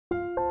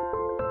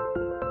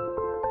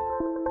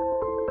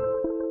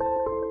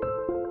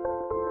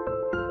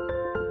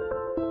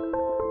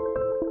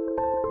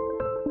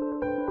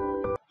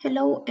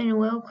Hello and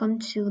welcome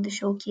to the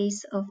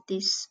showcase of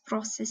this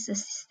process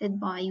assisted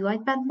by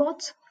UiPath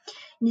bot.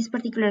 In this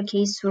particular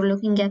case, we're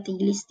looking at the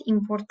list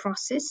import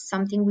process,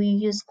 something we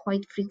use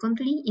quite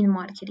frequently in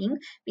marketing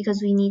because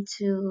we need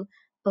to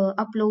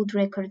upload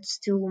records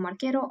to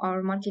Marketo,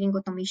 our marketing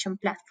automation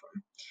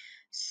platform.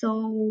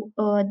 So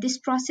this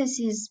process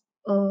is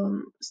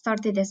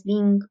started as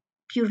being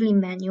purely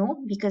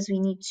manual because we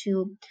need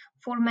to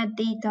format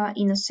data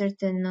in a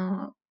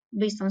certain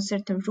based on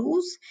certain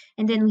rules,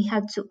 and then we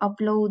had to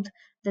upload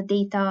the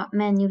data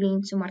manually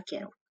into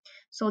Marketo.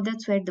 So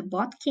that's where the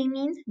bot came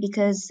in,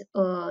 because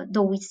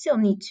though we still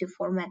need to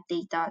format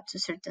data to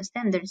certain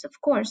standards, of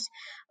course,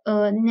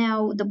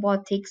 now the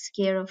bot takes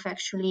care of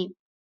actually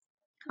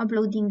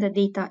uploading the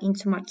data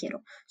into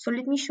Marketo. So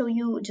let me show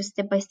you just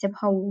step by step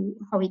how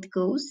it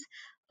goes.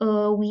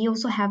 We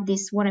also have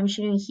this, what I'm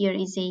showing here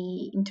is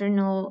a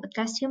internal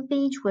Atlassian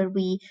page where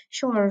we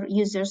show our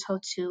users how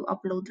to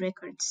upload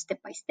records step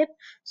by step.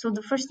 So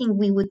the first thing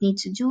we would need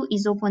to do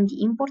is open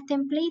the import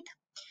template.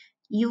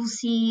 You'll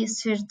see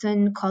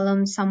certain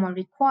columns, some are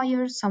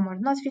required, some are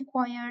not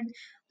required.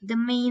 The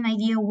main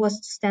idea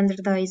was to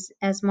standardize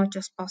as much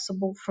as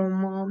possible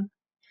from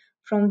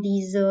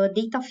these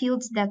data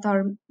fields that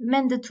are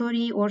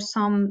mandatory or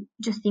some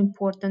just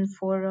important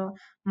for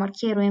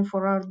Marketo and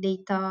for our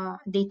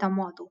data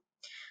model.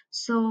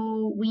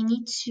 So we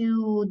need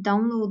to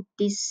download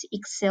this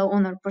Excel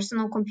on our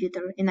personal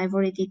computer, and I've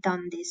already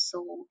done this.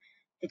 So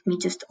let me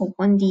just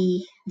open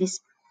this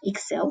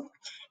Excel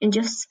and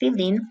just fill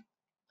in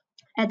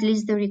at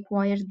least the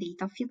required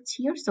data fields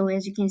here. So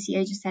as you can see,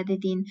 I just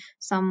added in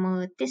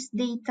some test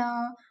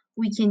data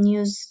we can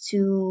use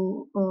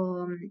to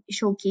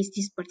showcase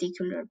this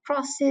particular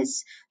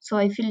process. So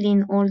I filled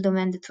in all the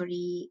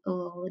mandatory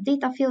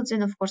data fields,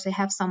 and of course I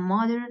have some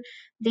other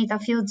data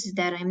fields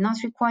that I'm not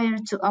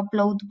required to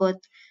upload, but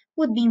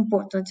would be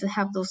important to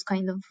have those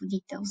kind of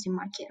details in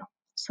Marketo.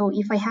 So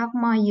if I have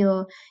my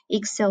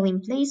Excel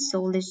in place,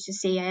 so let's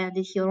just say I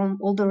added here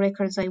all the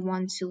records I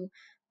want to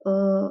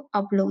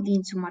upload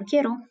into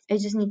Marketo, I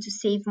just need to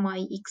save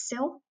my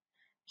Excel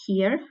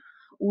here.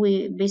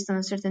 Based on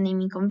a certain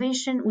naming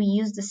convention, we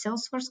use the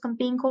Salesforce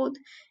campaign code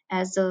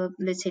as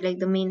let's say like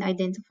the main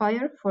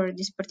identifier for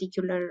this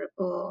particular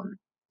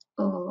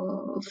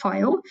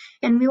file,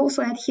 and we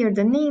also add here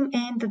the name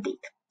and the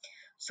date.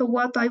 So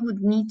what I would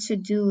need to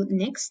do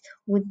next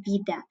would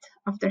be that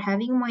after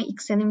having my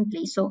Excel in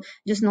place, so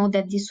just know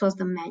that this was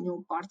the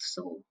manual part,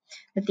 so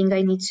the thing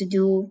I need to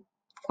do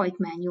quite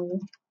manual.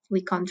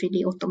 We can't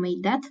really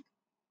automate that.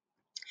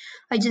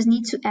 I just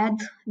need to add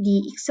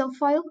the Excel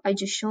file I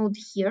just showed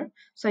here.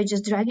 So I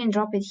just drag and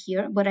drop it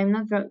here, but I'm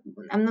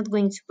not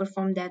going to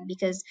perform that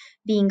because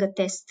being a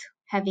test,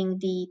 having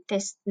the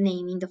test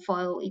name in the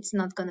file, it's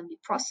not going to be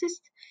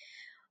processed.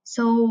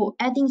 So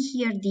adding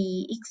here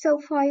the Excel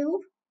file,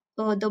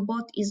 the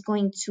bot is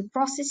going to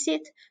process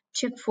it,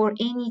 check for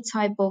any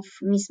type of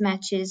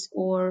mismatches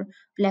or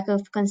lack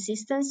of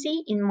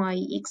consistency in my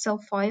Excel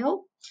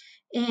file.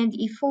 And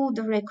if all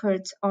the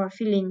records are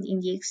filled in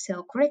the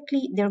Excel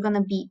correctly, they're going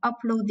to be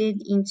uploaded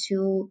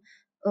into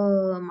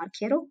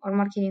Marketo, our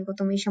marketing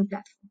automation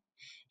platform.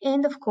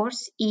 And of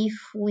course, if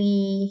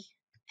we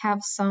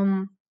have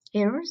some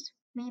errors,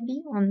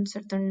 maybe on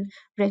certain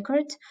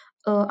records,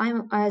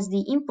 I'm as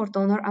the import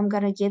owner, I'm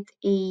going to get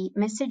a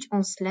message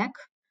on Slack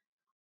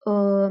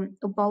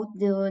about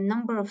the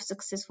number of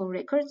successful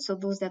records, so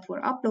those that were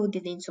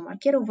uploaded into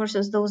Marketo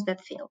versus those that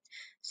failed.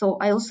 So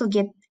I also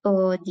get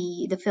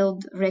the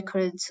failed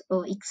records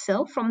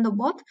Excel from the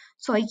bot,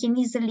 so I can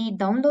easily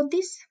download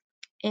this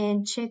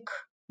and check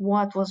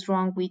what was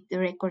wrong with the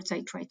records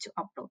I tried to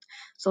upload.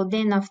 So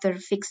then after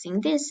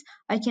fixing this,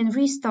 I can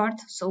restart.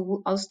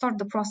 So I'll start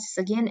the process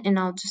again, and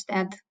I'll just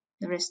add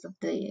the rest of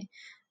the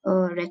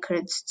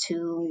records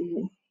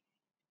to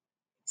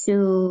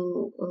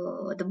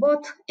the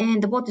bot,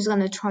 and the bot is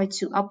going to try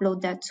to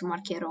upload that to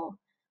Marketo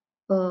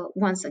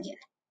once again.